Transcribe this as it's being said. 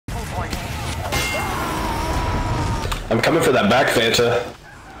I'm coming for that back, Fanta.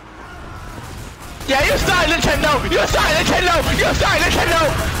 Yeah, you started Nintendo! You started Nintendo! You started Nintendo!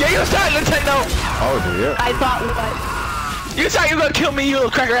 Yeah, you started Nintendo! Oh dear. I thought what? You thought you were gonna kill me, you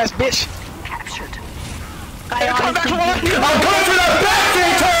little cracker ass bitch! Captured. I'm coming back for more! I'm coming for that back,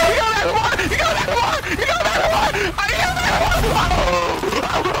 Fanta! You go back for more! You go back for more! You go back for more! I go back for more!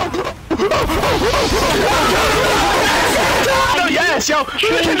 No, yes, yo!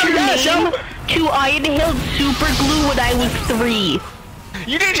 Change your Yes, yo! name to Iron Hill Super Glue when I was 3.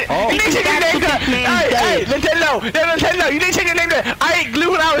 You need to change your name to hey, Nintendo! Yeah, Nintendo! You need to change your name to I ate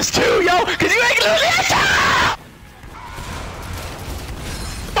glue when I was 2, yo! Cause you ate glue this time!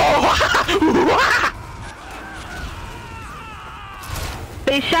 Oh!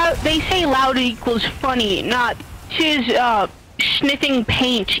 They say loud equals funny, not sniffing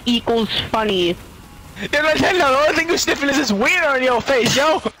paint equals funny. Yeah, Nintendo, the only thing you're sniffing is this wiener in your face,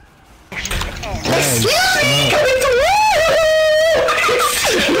 yo! Excuse me! Coming to war!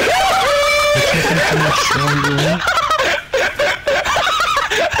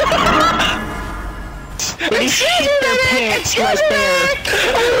 They shit their pants right there.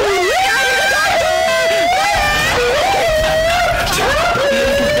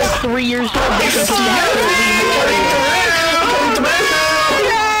 3 years old, they can see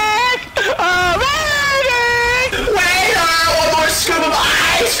Waiter! One more scoop of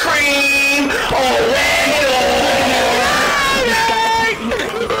ice cream!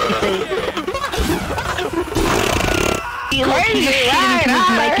 Crazy,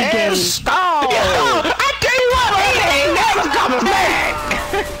 right? Stop! I tell you what, never coming back!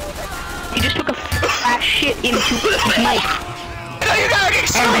 He just took a fat shit into his mic. No, you gotta get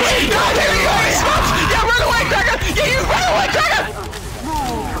smoked! God, there you go! Yeah, run away, cracker! Yeah, you run away, cracker!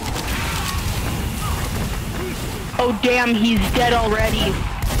 Oh damn, he's dead already.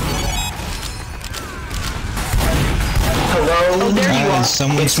 Hello? Oh, there you are.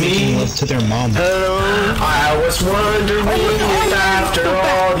 Someone's making love to their mom. Hello? I was wondering if after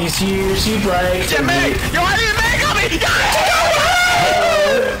all these years you'd like to Meg! Yo, I didn't make on me! You got to go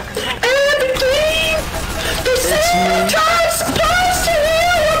away! everything! The same time supposed to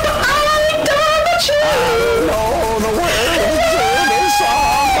hear what I done but you! I know the words in this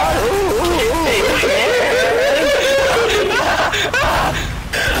song, but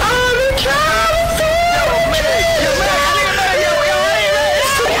I've been trying to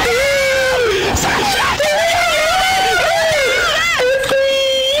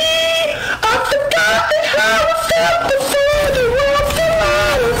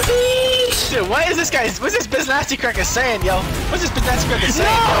what's this Biz Nasty Cracker saying, yo? What's this Biz Nasty Cracker saying?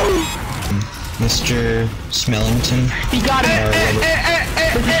 No! Mr. Smellington. He got it. There's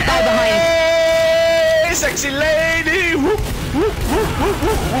a spy behind. Hey, sexy lady! Whoop, whoop, whoop, whoop,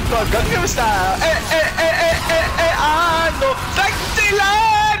 whoop, whoop, Gangnam style. I know. Sexy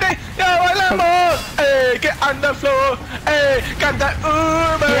lady! Yo, I love her. Hey, get on the floor. Hey, got that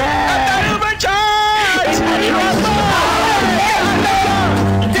Uber. Got that Uber charge!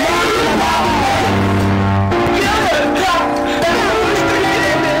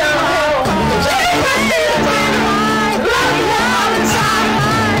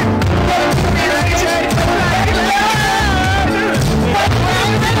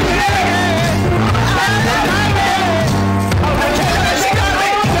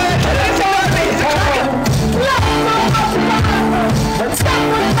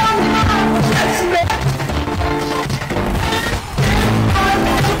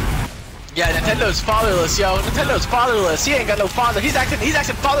 Yeah, Nintendo's fatherless, yo. Nintendo's fatherless. He ain't got no father. He's acting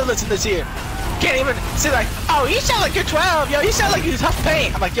fatherless in this here. Can't even say like, oh, you sound like you're 12, yo. You sound like you huff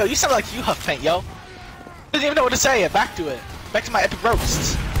paint. I'm like, yo, you sound like you huff paint, yo. Doesn't even know what to say. Back to it. Back to my epic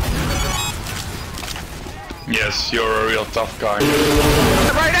roasts. Yes, you're a real tough guy.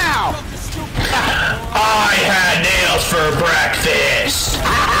 Right now. I had nails for breakfast!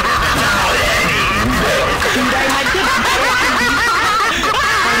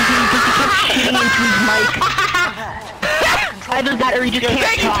 Shitting into his mic. Either that or he just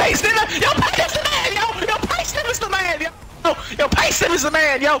can't talk. Paste him! Yo, Paste the man, yo! Yo, Paste him is the man, yo! Yo, Paste him is the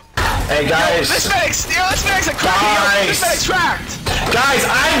man, yo! Hey guys! Yo, this medic's a crack, yo! This medic's tracked! Guys,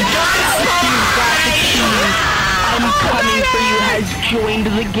 I'm Coming for you has joined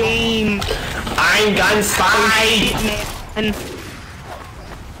the game. I'm gun spy! Man.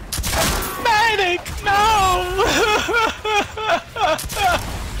 Medic, no!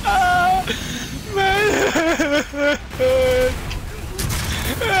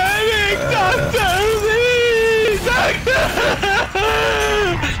 Medic, doctor, please! Doctor!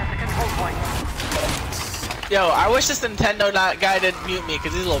 Yo, I wish this Nintendo guy didn't mute me,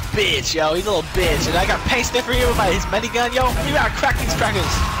 cause he's a little bitch, yo. He's a little bitch, and I got paint sniffer here with his minigun, yo. You gotta crack these crackers.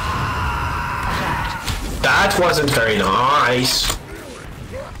 That wasn't very nice.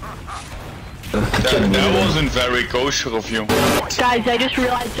 That wasn't very kosher of you. Guys, I just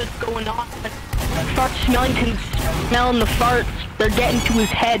realized what's going on. Fart Smellington's smelling the farts. They're getting to his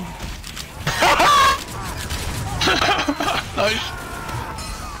head. Nice.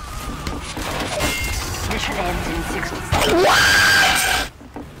 Mission ends in 60 seconds. What?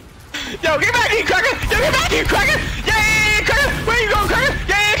 Yo, get back here, cracker! Yo, get back here, cracker! Yeah, cracker! Where you going, cracker?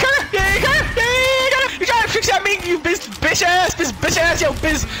 Yeah, cracker! Yeah, cracker! Yeah, cracker! You trying to fix that meat, you bitch ass, yo,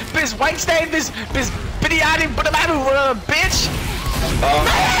 biz Weinstein, biz bitty-eyed, bitch!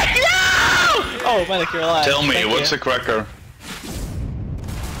 Medic, no! Oh, medic, you're alive. Tell me, Thank what's you. a cracker?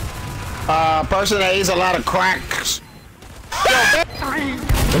 Person that eats a lot of cracks.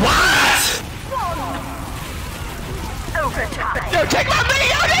 What? Overtime. Yo, take my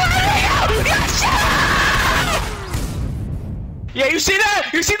video! Yeah, you see that?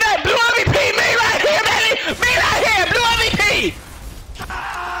 You see that? Blue MVP, me right here, baby! Me right here, blue MVP!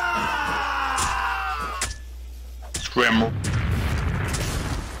 Scramble.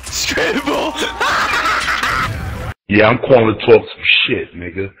 Scramble! Yeah, I'm calling to talk some shit,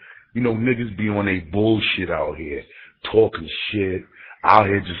 nigga. You know, niggas be on they bullshit out here, talking shit, out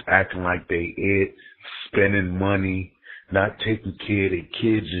here just acting like they it, spending money, not taking care of their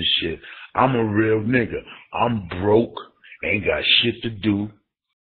kids and shit. I'm a real nigga. I'm broke, ain't got shit to do.